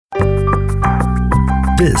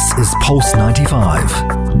This is Pulse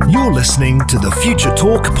 95. You're listening to the Future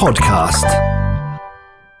Talk podcast.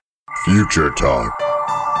 Future Talk.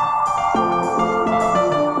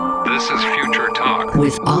 This is Future Talk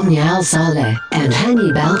with Omnial Saleh and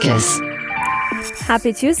Hani Balkis.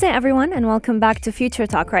 Happy Tuesday, everyone, and welcome back to Future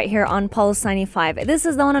Talk right here on Pulse 95. This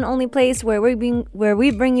is the one and only place where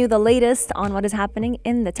we bring you the latest on what is happening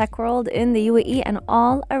in the tech world, in the UAE, and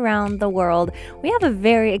all around the world. We have a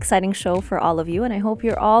very exciting show for all of you, and I hope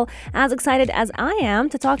you're all as excited as I am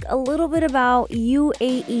to talk a little bit about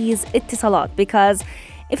UAE's Ittisalat, because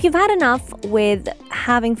if you've had enough with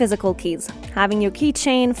having physical keys, having your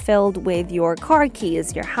keychain filled with your car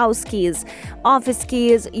keys, your house keys, office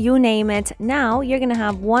keys, you name it, now you're going to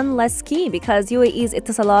have one less key because UAE's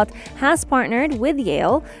Ittisalat has partnered with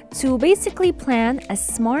Yale to basically plan a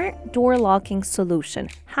smart door locking solution.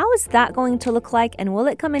 How is that going to look like, and will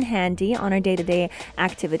it come in handy on our day-to-day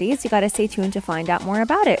activities? You got to stay tuned to find out more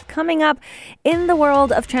about it. Coming up in the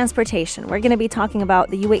world of transportation, we're going to be talking about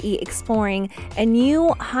the UAE exploring a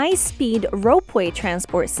new high-speed Ropeway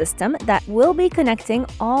transport system that will be connecting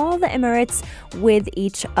all the Emirates with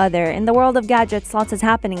each other. In the world of gadgets, lots is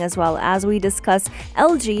happening as well as we discuss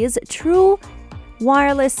LG's true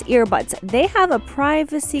wireless earbuds. They have a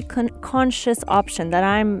privacy conscious option that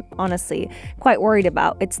I'm honestly quite worried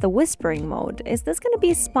about. It's the whispering mode. Is this going to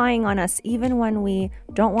be spying on us even when we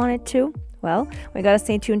don't want it to? Well, we got to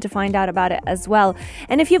stay tuned to find out about it as well.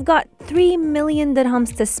 And if you've got 3 million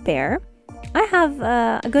dirhams to spare, I have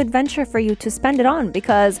a good venture for you to spend it on,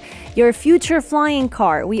 because your future flying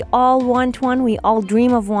car, we all want one, we all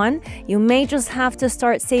dream of one. You may just have to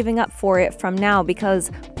start saving up for it from now,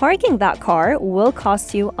 because parking that car will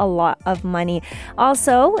cost you a lot of money.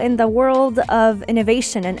 Also, in the world of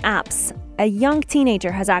innovation and apps, a young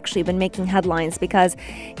teenager has actually been making headlines because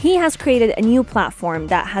he has created a new platform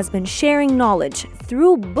that has been sharing knowledge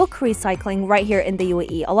through book recycling right here in the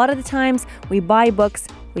UAE. A lot of the times we buy books,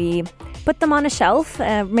 we put them on a shelf,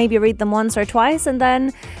 maybe read them once or twice, and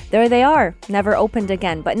then there they are, never opened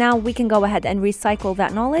again. But now we can go ahead and recycle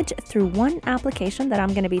that knowledge through one application that I'm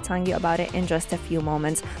going to be telling you about it in just a few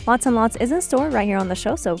moments. Lots and lots is in store right here on the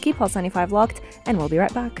show, so keep Pulse 95 locked, and we'll be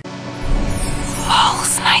right back.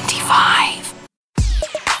 Pulse 95.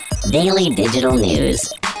 Daily digital news.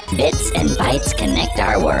 Bits and bytes connect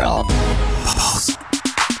our world.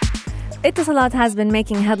 Ittisalat has been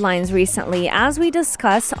making headlines recently as we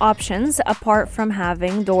discuss options apart from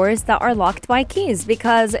having doors that are locked by keys,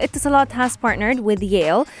 because Ittisalat has partnered with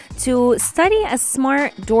Yale to study a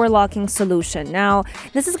smart door locking solution. Now,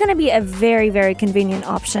 this is going to be a very, very convenient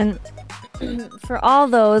option for all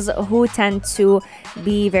those who tend to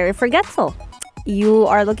be very forgetful. You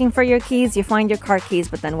are looking for your keys, you find your car keys,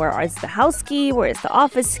 but then where is the house key? Where is the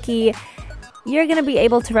office key? You're going to be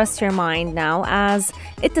able to rest your mind now as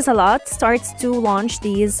Ittisalat starts to launch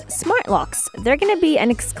these smart locks. They're going to be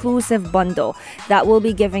an exclusive bundle that will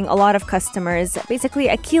be giving a lot of customers basically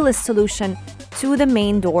a keyless solution to the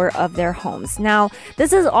main door of their homes. Now,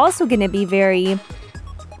 this is also going to be very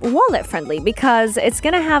wallet friendly because it's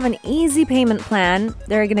going to have an easy payment plan.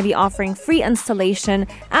 They're going to be offering free installation,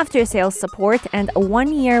 after sales support, and a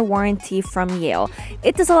 1-year warranty from Yale.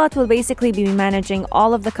 Ittisalat will basically be managing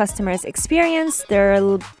all of the customers' experience.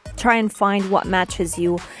 They'll try and find what matches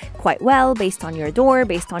you quite well based on your door,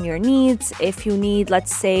 based on your needs. If you need,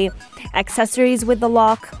 let's say, accessories with the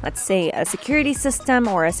lock, let's say a security system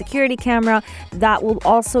or a security camera, that will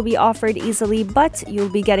also be offered easily, but you'll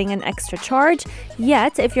be getting an extra charge.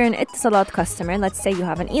 Yet, if you're an Ittisalat customer, let's say you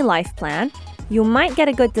have an eLife plan, you might get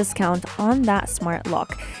a good discount on that smart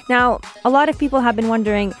lock. Now, a lot of people have been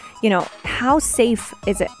wondering, how safe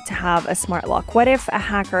is it to have a smart lock? What if a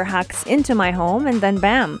hacker hacks into my home and then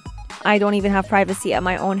bam, I don't even have privacy at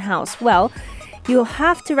my own house? Well, you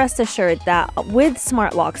have to rest assured that with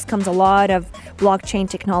smart locks comes a lot of blockchain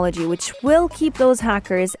technology, which will keep those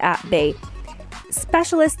hackers at bay.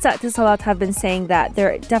 Specialists at Ittisalat have been saying that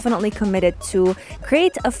they're definitely committed to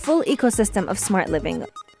create a full ecosystem of smart living.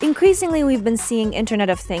 Increasingly, we've been seeing Internet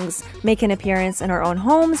of Things make an appearance in our own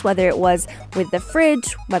homes, whether it was with the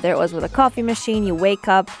fridge, whether it was with a coffee machine. You wake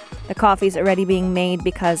up, the coffee's already being made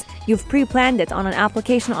because you've pre-planned it on an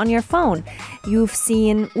application on your phone. We've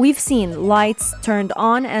seen lights turned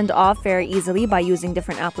on and off very easily by using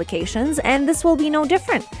different applications, and this will be no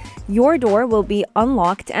different. Your door will be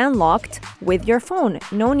unlocked and locked with your phone.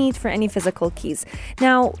 No need for any physical keys.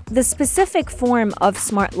 Now, the specific form of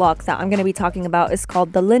smart lock that I'm going to be talking about is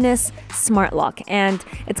called the Linus Smart Lock, and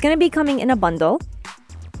it's going to be coming in a bundle.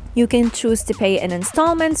 You can choose to pay in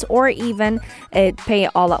installments or even pay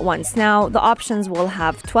it all at once. Now, the options will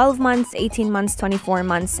have 12 months, 18 months, 24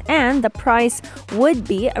 months, and the price would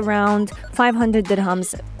be around 500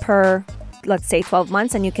 dirhams per, let's say, 12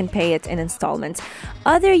 months, and you can pay it in installments.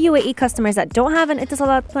 Other UAE customers that don't have an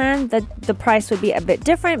Etisalat plan, the price would be a bit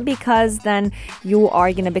different because then you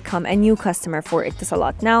are going to become a new customer for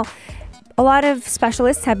Etisalat. Now, a lot of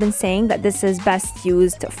specialists have been saying that this is best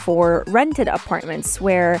used for rented apartments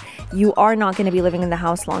where you are not going to be living in the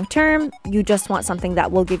house long term. You just want something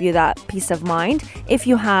that will give you that peace of mind. If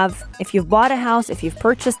you've bought a house, if you've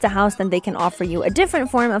purchased a house, then they can offer you a different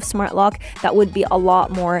form of smart lock that would be a lot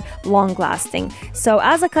more long lasting. So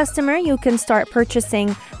as a customer, you can start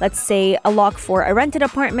purchasing, let's say, a lock for a rented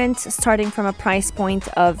apartment starting from a price point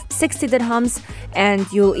of 60 dirhams, and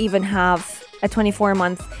you'll even have a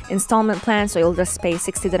 24-month installment plan, so you'll just pay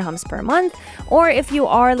 60 dirhams per month. Or if you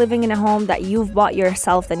are living in a home that you've bought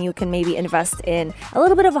yourself, then you can maybe invest in a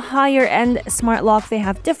little bit of a higher end smart lock. They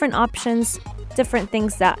have different options, different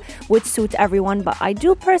things that would suit everyone. But I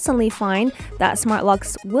do personally find that smart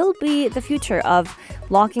locks will be the future of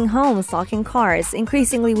locking homes, locking cars.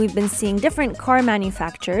 Increasingly, we've been seeing different car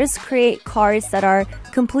manufacturers create cars that are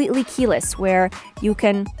completely keyless, where you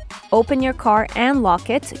can open your car and lock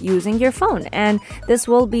it using your phone. And this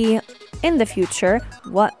will be, in the future,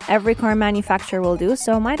 what every car manufacturer will do.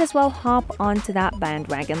 So might as well hop onto that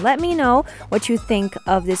bandwagon. Let me know what you think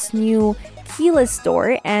of this new keyless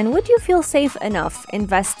door, and would you feel safe enough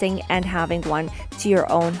investing and having one to your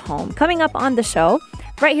own home? Coming up on the show,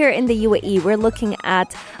 right here in the UAE, we're looking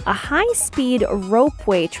at a high-speed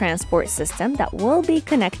ropeway transport system that will be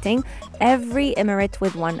connecting every emirate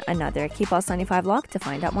with one another. Keep Pulse 95 locked to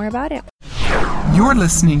find out more about it. You're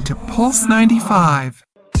listening to Pulse 95.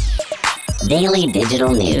 Daily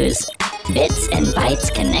digital news. Bits and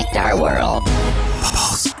bytes connect our world.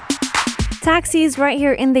 Taxis right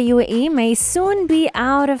here in the UAE may soon be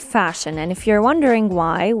out of fashion. And if you're wondering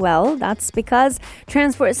why, well, that's because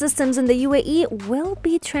transport systems in the UAE will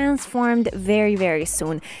be transformed very, very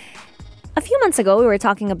soon. A few months ago, we were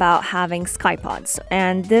talking about having skypods,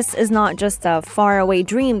 and this is not just a faraway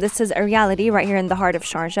dream. This is a reality right here in the heart of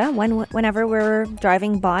Sharjah whenever we're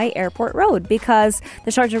driving by Airport Road, because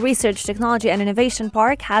the Sharjah Research, Technology and Innovation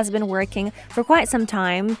Park has been working for quite some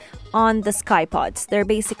time on the skypods. They're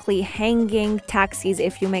basically hanging taxis,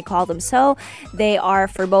 if you may call them so. They are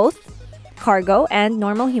for both cargo and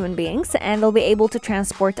normal human beings, and they'll be able to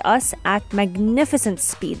transport us at magnificent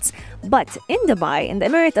speeds. But in Dubai, in the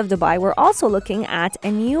Emirate of Dubai, we're also looking at a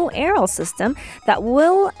new aerial system that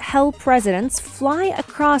will help residents fly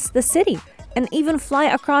across the city and even fly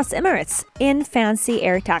across Emirates in fancy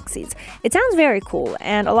air taxis. It sounds very cool,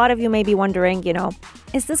 and a lot of you may be wondering,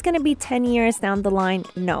 is this going to be 10 years down the line?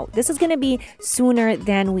 No, this is going to be sooner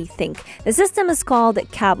than we think. The system is called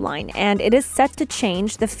Cabline, and it is set to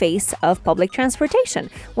change the face of public transportation.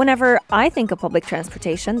 Whenever I think of public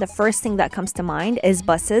transportation, the first thing that comes to mind is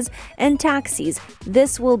buses and taxis.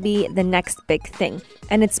 This will be the next big thing,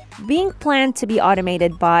 and it's being planned to be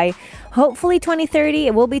automated by hopefully 2030.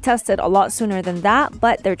 It will be tested a lot sooner than that,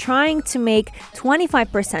 but they're trying to make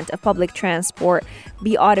 25% of public transport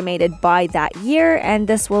be automated by that year, and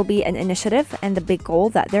this will be an initiative and the big goal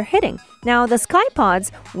that they're hitting. Now, the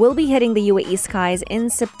Skypods will be hitting the UAE skies in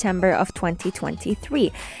September of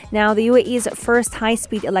 2023. Now, the UAE's first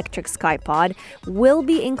high-speed electric Skypod will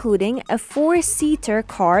be including a 4-seater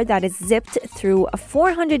car that is zipped through a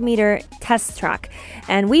 400-meter test track.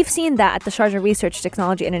 And we've seen that at the Sharjah Research,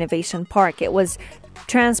 Technology and Innovation Park. It was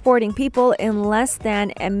transporting people in less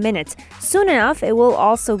than a minute. Soon enough, it will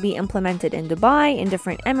also be implemented in Dubai, in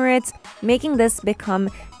different Emirates, making this become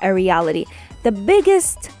a reality. The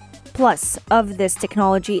biggest plus of this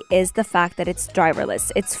technology is the fact that it's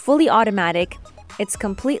driverless. It's fully automatic. It's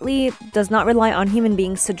completely does not rely on human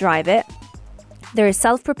beings to drive it. There are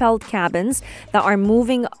self-propelled cabins that are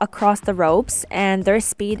moving across the ropes, and their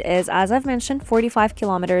speed is, as I've mentioned, 45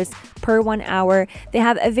 kilometers per 1 hour. They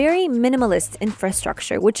have a very minimalist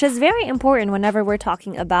infrastructure, which is very important whenever we're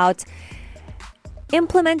talking about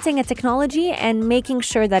implementing a technology and making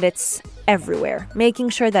sure that it's everywhere, making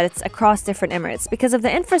sure that it's across different Emirates. Because if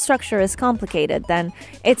the infrastructure is complicated, then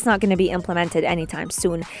it's not going to be implemented anytime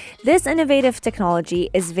soon. This innovative technology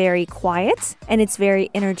is very quiet and it's very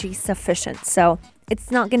energy sufficient. So it's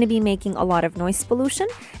not going to be making a lot of noise pollution,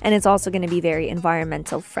 and it's also going to be very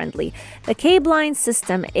environmental friendly. The Cabline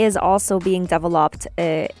system is also being developed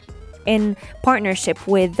in partnership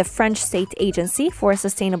with the French State Agency for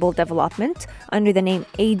Sustainable Development under the name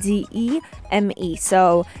ADEME.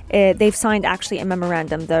 So they've signed actually a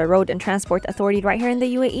memorandum. The Road and Transport Authority right here in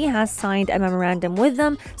the UAE has signed a memorandum with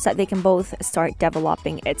them so that they can both start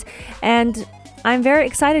developing it. And I'm very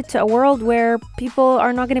excited to a world where people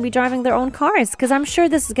are not going to be driving their own cars, because I'm sure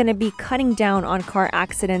this is going to be cutting down on car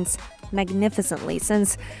accidents magnificently,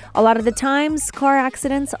 since a lot of the times car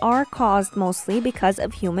accidents are caused mostly because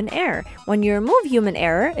of human error. When you remove human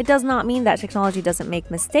error, it does not mean that technology doesn't make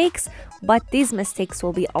mistakes, but these mistakes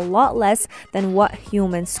will be a lot less than what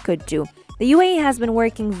humans could do. The UAE has been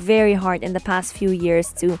working very hard in the past few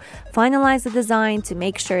years to finalize the design, to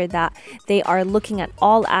make sure that they are looking at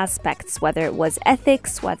all aspects, whether it was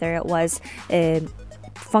ethics, whether it was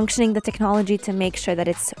functioning the technology, to make sure that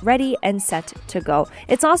it's ready and set to go.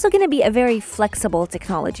 It's also going to be a very flexible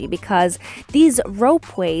technology, because these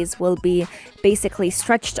ropeways will be basically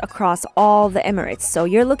stretched across all the Emirates. So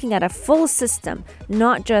you're looking at a full system,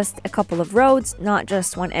 not just a couple of roads, not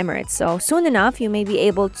just one Emirate. So soon enough, you may be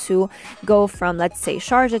able to go from, let's say,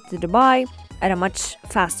 Sharjah to Dubai at a much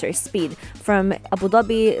faster speed, from Abu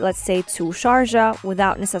Dhabi, let's say, to Sharjah,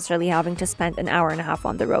 without necessarily having to spend an hour and a half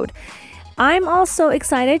on the road. I'm also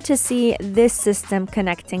excited to see this system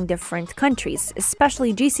connecting different countries,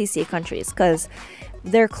 especially GCC countries, because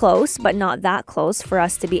they're close, but not that close for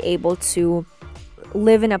us to be able to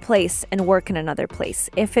live in a place and work in another place.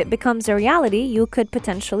 If it becomes a reality, you could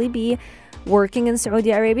potentially be working in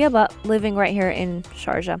Saudi Arabia, but living right here in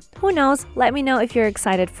Sharjah. Who knows? Let me know if you're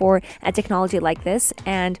excited for a technology like this,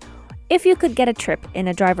 and if you could get a trip in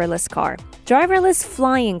a driverless car. Driverless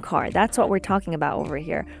flying car, that's what we're talking about over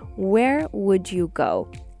here. Where would you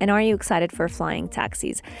go? And are you excited for flying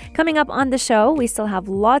taxis? Coming up on the show, we still have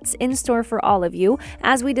lots in store for all of you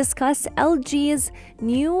as we discuss LG's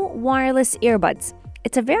new wireless earbuds.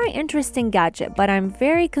 It's a very interesting gadget, but I'm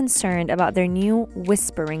very concerned about their new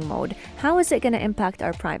whispering mode. How is it going to impact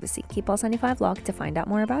our privacy? Keep Pulse 95 locked to find out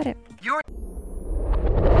more about it.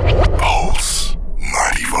 Pulse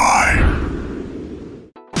 95.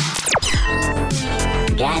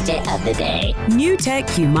 Gadget of the day. New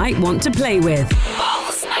tech you might want to play with.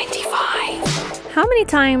 Pulse 95. How many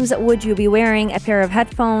times would you be wearing a pair of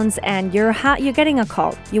headphones and you're getting a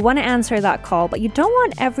call? You want to answer that call, but you don't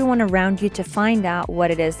want everyone around you to find out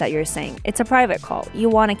what it is that you're saying. It's a private call. You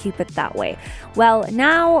want to keep it that way. Well,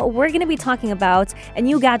 now we're going to be talking about a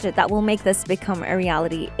new gadget that will make this become a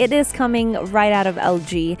reality. It is coming right out of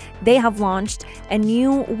LG. They have launched a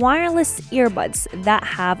new wireless earbuds that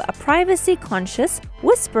have a privacy-conscious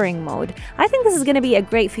whispering mode. I think this is going to be a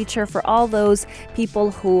great feature for all those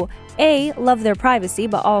people who love their privacy,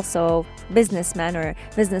 but also businessmen or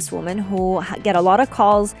businesswomen who get a lot of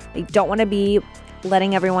calls. They don't want to be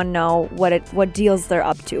letting everyone know what deals they're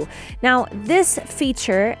up to. Now, this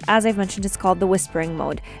feature, as I've mentioned, is called the whispering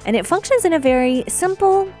mode, and it functions in a very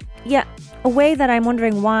simple, a way that I'm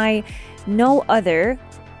wondering why no other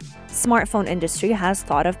smartphone industry has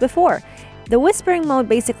thought of before. The whispering mode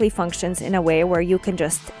basically functions in a way where you can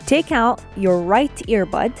just take out your right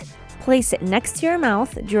earbud, place it next to your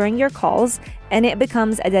mouth during your calls, and it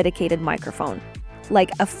becomes a dedicated microphone, like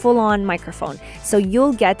a full-on microphone. So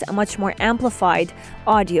you'll get a much more amplified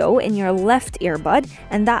audio in your left earbud,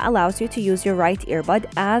 and that allows you to use your right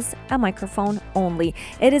earbud as a microphone only.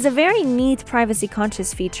 It is a very neat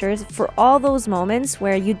privacy-conscious feature for all those moments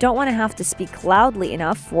where you don't want to have to speak loudly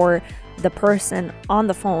enough for the person on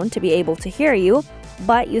the phone to be able to hear you,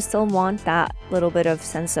 but you still want that little bit of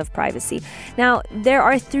sense of privacy. Now, there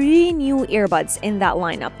are 3 new earbuds in that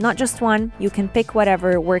lineup, not just one. You can pick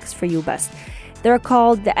whatever works for you best. They're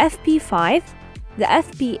called the FP5, the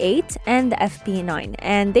FP8, and the FP9,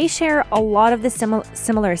 and they share a lot of the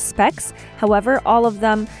similar specs. However, all of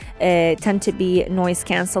them tend to be noise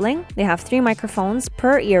cancelling. They have 3 microphones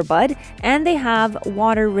per earbud, and they have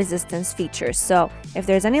water resistance features. So if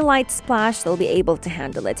there's any light splash, they'll be able to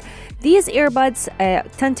handle it. These earbuds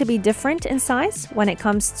tend to be different in size when it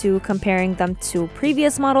comes to comparing them to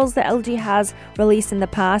previous models that LG has released in the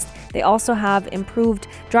past. They also have improved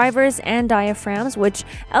drivers and diaphragms, which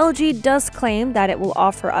LG does claim that it will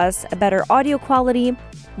offer us a better audio quality,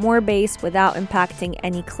 more bass without impacting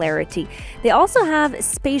any clarity. They also have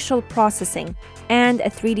spatial processing and a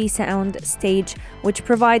 3D sound stage, which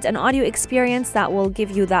provides an audio experience that will give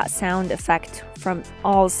you that sound effect from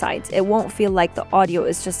all sides. It won't feel like the audio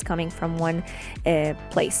is just coming from one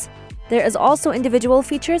place. There is also individual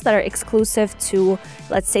features that are exclusive to,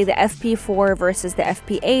 let's say, the FP4 versus the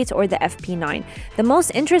FP8 or the FP9. The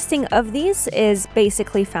most interesting of these is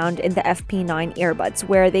basically found in the FP9 earbuds,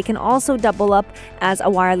 where they can also double up as a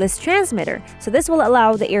wireless transmitter. So this will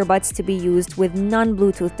allow the earbuds to be used with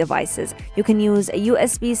non-Bluetooth devices. You can use a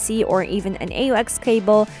USB-C or even an AUX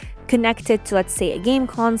cable connected to, let's say, a game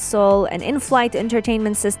console, an in-flight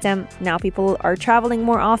entertainment system. Now people are traveling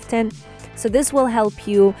more often, so this will help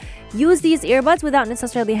you use these earbuds without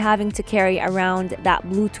necessarily having to carry around that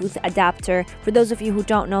Bluetooth adapter. For those of you who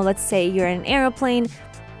don't know, let's say you're in an airplane,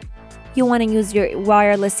 you want to use your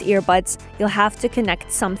wireless earbuds, you'll have to connect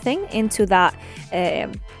something into that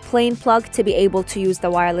plane plug to be able to use the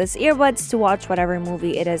wireless earbuds to watch whatever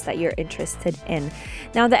movie it is that you're interested in.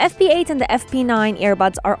 Now, the FP8 and the FP9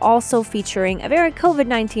 earbuds are also featuring a very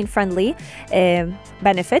COVID-19 friendly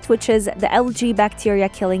benefit, which is the LG bacteria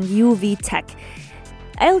killing UV tech.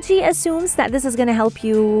 LG assumes that this is going to help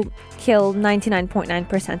you kill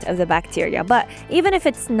 99.9% of the bacteria, but even if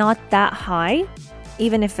it's not that high,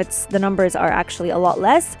 even if the numbers are actually a lot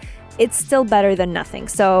less, it's still better than nothing.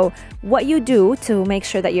 So what you do to make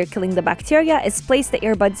sure that you're killing the bacteria is place the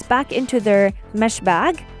earbuds back into their mesh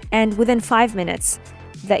bag, and within 5 minutes,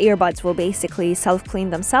 the earbuds will basically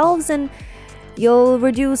self-clean themselves, and you'll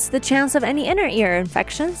reduce the chance of any inner ear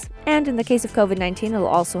infections. And in the case of COVID-19, it'll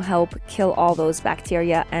also help kill all those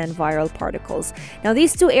bacteria and viral particles. Now,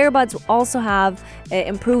 these two earbuds also have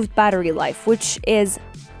improved battery life, which is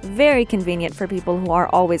very convenient for people who are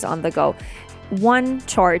always on the go. One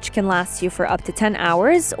charge can last you for up to 10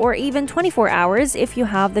 hours or even 24 hours if you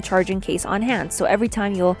have the charging case on hand. So every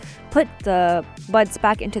time you'll put the buds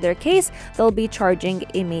back into their case, they'll be charging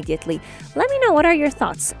immediately. Let me know, what are your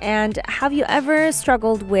thoughts? And have you ever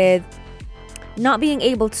struggled with not being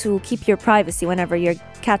able to keep your privacy whenever you're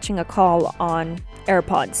catching a call on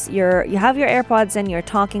AirPods? You have your AirPods and you're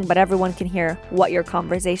talking, but everyone can hear what your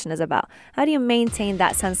conversation is about. How do you maintain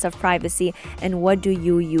that sense of privacy, and what do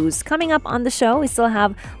you use? Coming up on the show, we still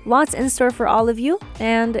have lots in store for all of you.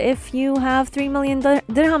 And if you have 3 million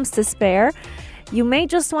dirhams to spare, you may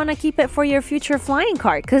just want to keep it for your future flying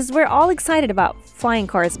car, because we're all excited about flying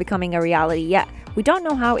cars becoming a reality, yet we don't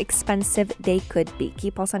know how expensive they could be.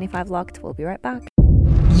 Keep Pulse 95 locked. We'll be right back.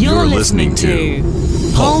 You're listening to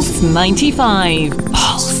Pulse 95.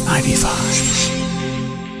 Pulse 95.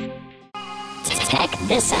 Check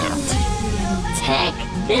this out. Check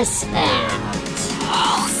this out.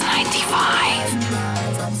 Pulse 95.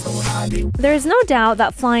 There's no doubt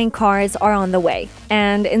that flying cars are on the way.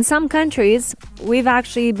 And in some countries, we've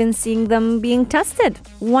actually been seeing them being tested.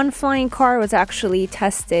 One flying car was actually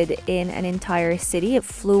tested in an entire city. It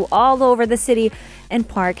flew all over the city and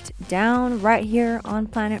parked down right here on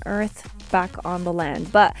planet Earth, back on the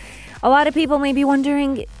land. But a lot of people may be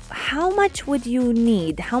wondering, how much would you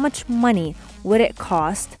need? How much money would it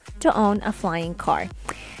cost to own a flying car?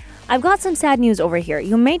 I've got some sad news over here.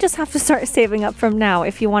 You may just have to start saving up from now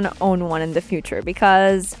if you want to own one in the future,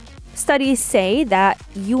 because studies say that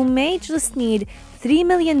you may just need 3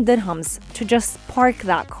 million dirhams to just park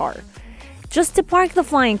that car. Just to park the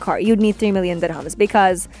flying car, you'd need 3 million dirhams,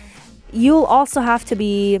 because you'll also have to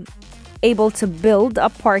be able to build a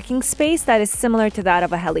parking space that is similar to that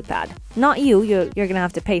of a helipad. Not you're going to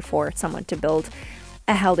have to pay for someone to build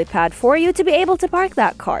a helipad for you to be able to park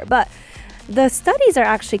that car. But the studies are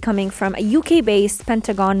actually coming from a UK-based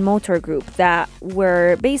Pentagon Motor Group that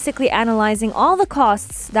were basically analyzing all the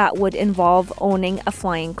costs that would involve owning a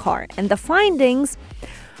flying car. And the findings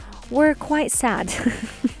were quite sad.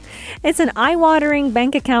 It's an eye-watering,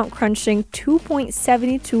 bank account crunching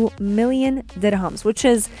 2.72 million dirhams, which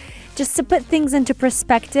is, just to put things into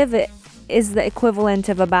perspective, it is the equivalent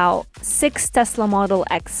of about 6 Tesla Model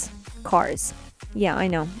X cars. Yeah, I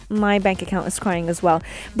know. My bank account is crying as well.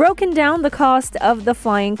 Broken down, the cost of the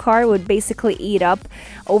flying car would basically eat up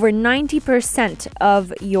over 90%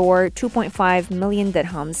 of your 2.5 million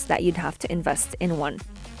dirhams that you'd have to invest in one.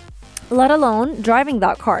 Let alone driving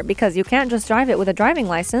that car, because you can't just drive it with a driving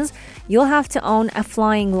license. You'll have to own a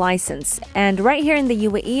flying license. And right here in the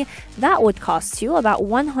UAE, that would cost you about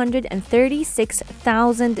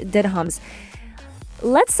 136,000 dirhams.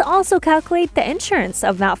 Let's also calculate the insurance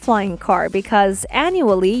of that flying car, because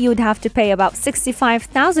annually you'd have to pay about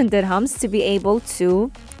 65,000 dirhams to be able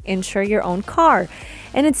to insure your own car.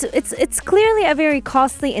 And it's clearly a very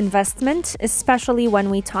costly investment, especially when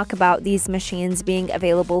we talk about these machines being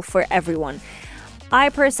available for everyone. I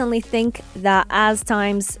personally think that as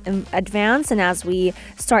times advance and as we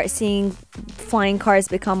start seeing flying cars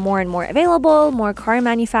become more and more available, more car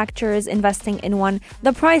manufacturers investing in one,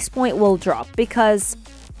 the price point will drop, because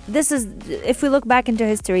if we look back into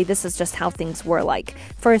history, this is just how things were like.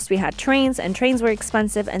 First, we had trains, and trains were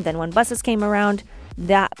expensive. And then when buses came around,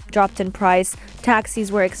 that dropped in price.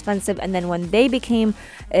 Taxis were expensive. And then when they became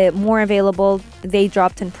more available, they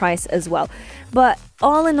dropped in price as well. But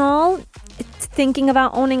all in all, thinking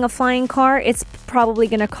about owning a flying car, it's probably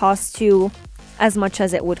going to cost you as much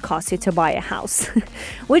as it would cost you to buy a house,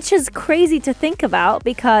 which is crazy to think about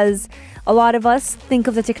because a lot of us think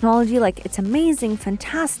of the technology like it's amazing,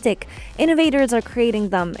 fantastic. Innovators are creating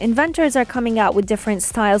them. Inventors are coming out with different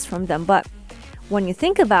styles from them. But when you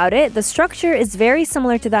think about it, the structure is very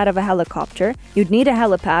similar to that of a helicopter. You'd need a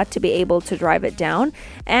helipad to be able to drive it down.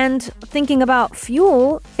 And thinking about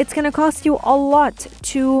fuel, it's going to cost you a lot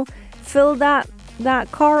to fill that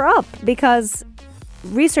car up because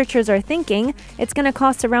researchers are thinking it's going to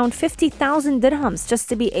cost around 50,000 dirhams just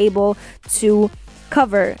to be able to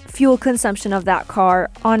cover fuel consumption of that car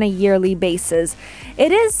on a yearly basis.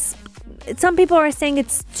 Some people are saying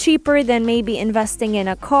it's cheaper than maybe investing in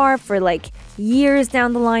a car for like years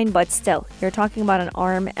down the line, but still, you're talking about an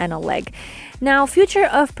arm and a leg. Now, future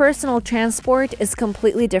of personal transport is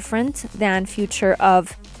completely different than future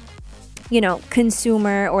of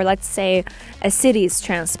consumer or let's say a city's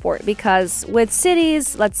transport, because with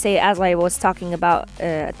cities, let's say, as I was talking about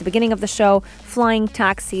at the beginning of the show, flying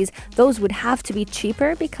taxis, those would have to be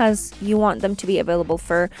cheaper because you want them to be available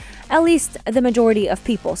for at least the majority of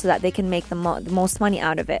people so that they can make the most money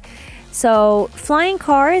out of it. So flying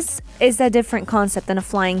cars is a different concept than a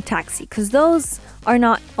flying taxi because those are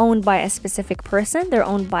not owned by a specific person. They're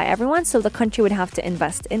owned by everyone. So the country would have to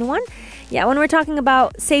invest in one. Yeah, when we're talking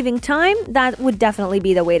about saving time, that would definitely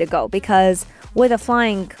be the way to go because with a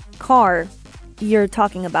flying car, you're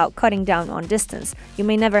talking about cutting down on distance. You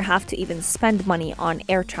may never have to even spend money on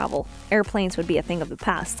air travel. Airplanes would be a thing of the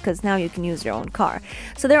past because now you can use your own car.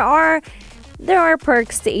 So there are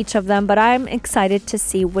perks to each of them, but I'm excited to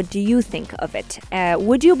see what do you think of it.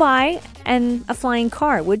 Would you buy a flying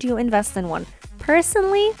car? Would you invest in one?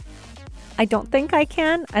 Personally, I don't think I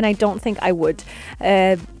can, and I don't think I would.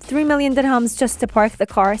 3 million dirhams just to park the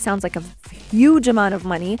car sounds like a huge amount of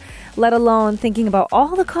money, let alone thinking about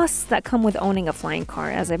all the costs that come with owning a flying car.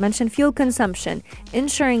 As I mentioned, fuel consumption,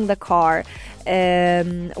 insuring the car.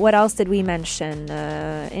 What else did we mention?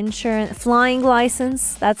 Insurance, flying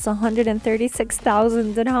license, that's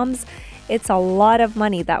 136,000 dirhams. It's a lot of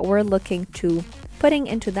money that we're looking to putting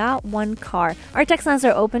into that one car. Our text lines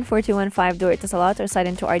are open 4215 do it to Salat or slide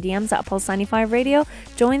into our DMs at Pulse 95 Radio.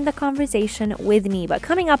 Join the conversation with me. But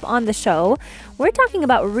coming up on the show, we're talking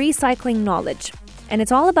about recycling knowledge. And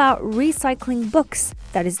it's all about recycling books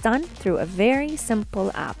that is done through a very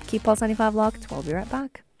simple app. Keep Pulse 95 locked. We'll be right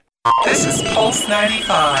back. This is Pulse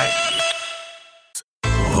 95.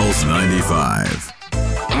 Pulse 95.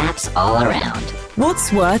 Apps all around.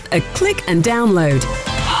 What's worth a click and download?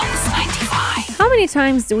 Pulse 95. How many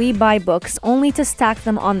times do we buy books only to stack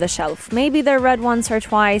them on the shelf? Maybe they're read once or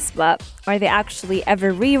twice, but are they actually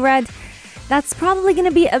ever reread? That's probably going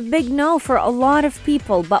to be a big no for a lot of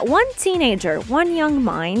people. But one teenager, one young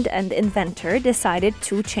mind and inventor decided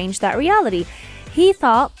to change that reality. He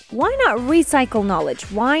thought, why not recycle knowledge?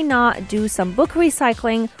 Why not do some book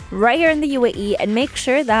recycling right here in the UAE and make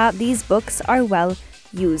sure that these books are well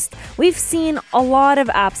used? We've seen a lot of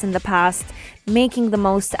apps in the past making the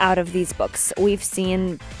most out of these books. We've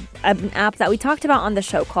seen an app that we talked about on the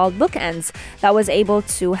show called Bookends that was able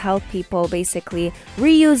to help people basically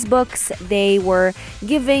reuse books. They were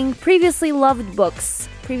giving previously loved books,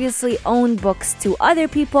 previously owned books to other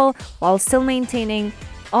people while still maintaining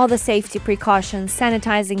all the safety precautions,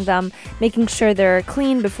 sanitizing them, making sure they're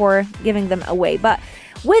clean before giving them away. But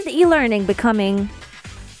with e-learning becoming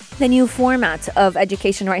the new format of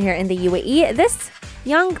education right here in the UAE, this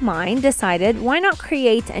young mind decided, why not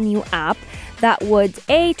create a new app that would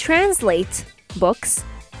A, translate books,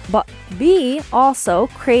 but B, also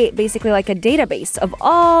create basically like a database of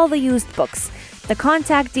all the used books, the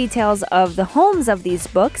contact details of the homes of these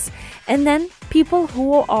books, and then people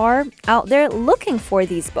who are out there looking for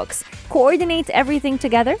these books. Coordinate everything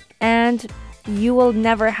together, and you will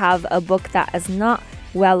never have a book that is not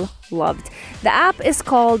well loved. The app is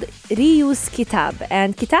called Reuse Kitab,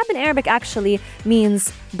 and Kitab in Arabic actually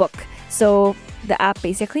means book. So the app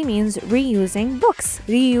basically means reusing books,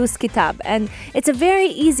 Reuse Kitab. And it's a very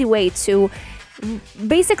easy way to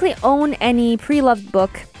basically own any pre-loved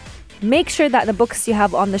book. Make sure that the books you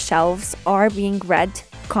have on the shelves are being read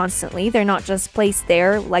constantly. They're not just placed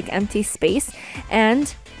there like empty space.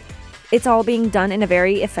 And it's all being done in a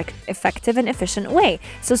very effective and efficient way.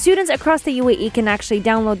 So students across the UAE can actually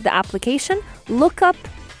download the application, look up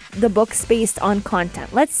the books based on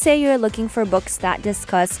content. Let's say you're looking for books that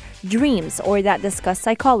discuss dreams or that discuss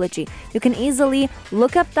psychology. You can easily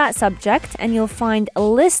look up that subject and you'll find a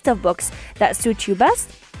list of books that suit you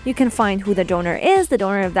best. You can find who the donor is, the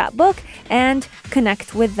donor of that book, and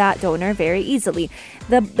connect with that donor very easily.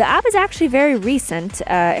 The app is actually very recent.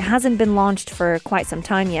 It hasn't been launched for quite some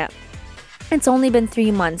time yet. It's only been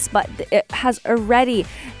 3 months, but it has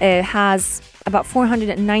about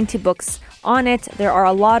 490 books on it. There are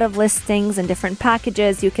a lot of listings and different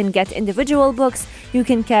packages. You can get individual books. You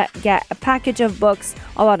can get a package of books.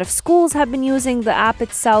 A lot of schools have been using the app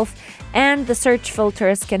itself, and the search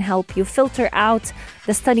filters can help you filter out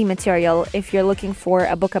the study material. If you're looking for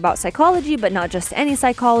a book about psychology, but not just any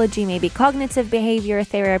psychology, maybe cognitive behavior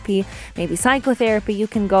therapy, maybe psychotherapy, you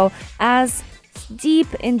can go as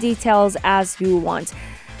deep in details as you want.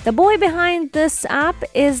 The boy behind this app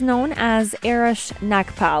is known as Arash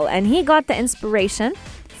Nagpal, and he got the inspiration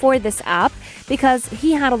for this app because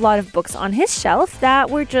he had a lot of books on his shelf that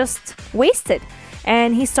were just wasted.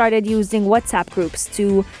 And he started using WhatsApp groups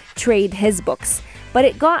to trade his books. But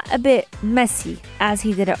it got a bit messy as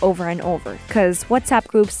he did it over and over, because WhatsApp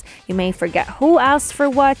groups, you may forget who asked for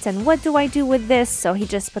what and what do I do with this. So he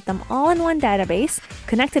just put them all in one database,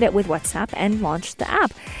 connected it with WhatsApp, and launched the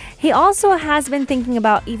app. He also has been thinking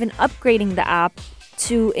about even upgrading the app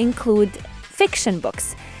to include fiction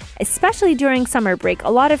books. Especially during summer break,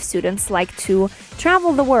 a lot of students like to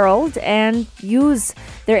travel the world and use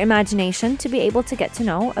their imagination to be able to get to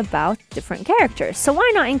know about different characters. So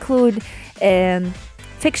why not include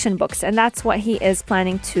fiction books? And that's what he is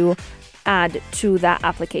planning to add to that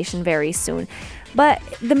application very soon. But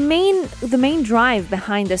the main drive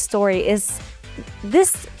behind this story is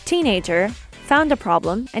this teenager found a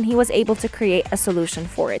problem and he was able to create a solution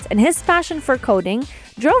for it. And his passion for coding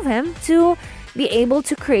drove him to be able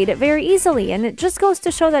to create it very easily. And it just goes to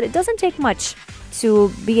show that it doesn't take much to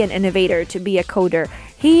be an innovator, to be a coder.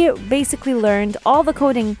 He basically learned all the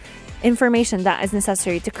coding information that is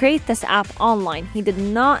necessary to create this app online. He did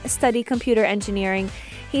not study computer engineering.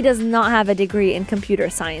 He does not have a degree in computer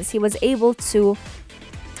science. He was able to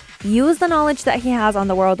use the knowledge that he has on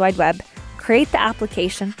the World Wide Web, create the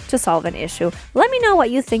application to solve an issue. Let me know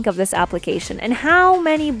what you think of this application and how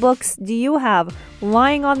many books do you have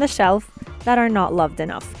lying on the shelf that are not loved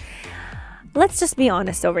enough. Let's just be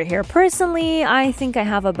honest over here. Personally, I think I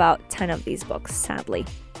have about 10 of these books, sadly.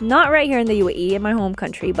 Not right here in the UAE, in my home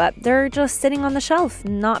country, but they're just sitting on the shelf,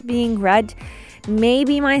 not being read.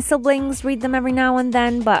 Maybe my siblings read them every now and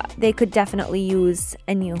then, but they could definitely use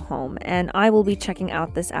a new home. And I will be checking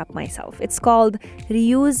out this app myself. It's called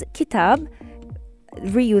Reuse Kitab.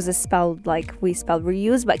 Reuse is spelled like we spelled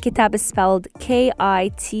reuse, but Kitab is spelled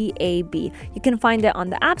Kitab. You can find it on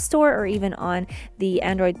the App Store or even on the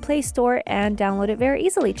Android Play Store and download it very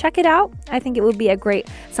easily. Check it out. I think it would be a great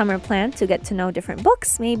summer plan to get to know different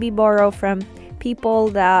books, maybe borrow from people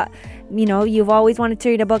that, you know, you've always wanted to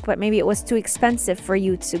read a book, but maybe it was too expensive for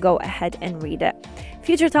you to go ahead and read it.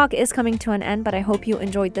 Future Talk is coming to an end, but I hope you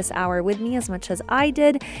enjoyed this hour with me as much as I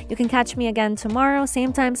did. You can catch me again tomorrow,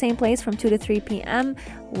 same time, same place from 2 to 3 p.m.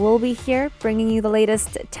 We'll be here bringing you the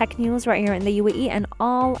latest tech news right here in the UAE and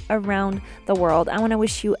all around the world. I want to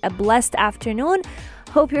wish you a blessed afternoon.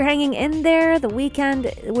 Hope you're hanging in there. The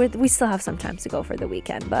weekend, we still have some time to go for the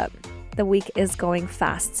weekend, but the week is going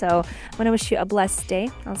fast. So I want to wish you a blessed day.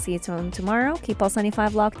 I'll see you tomorrow. Keep Pulse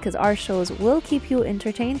 95 locked because our shows will keep you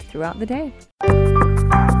entertained throughout the day.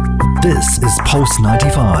 This is Pulse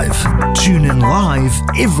 95. Tune in live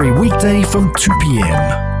every weekday from 2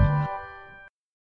 p.m.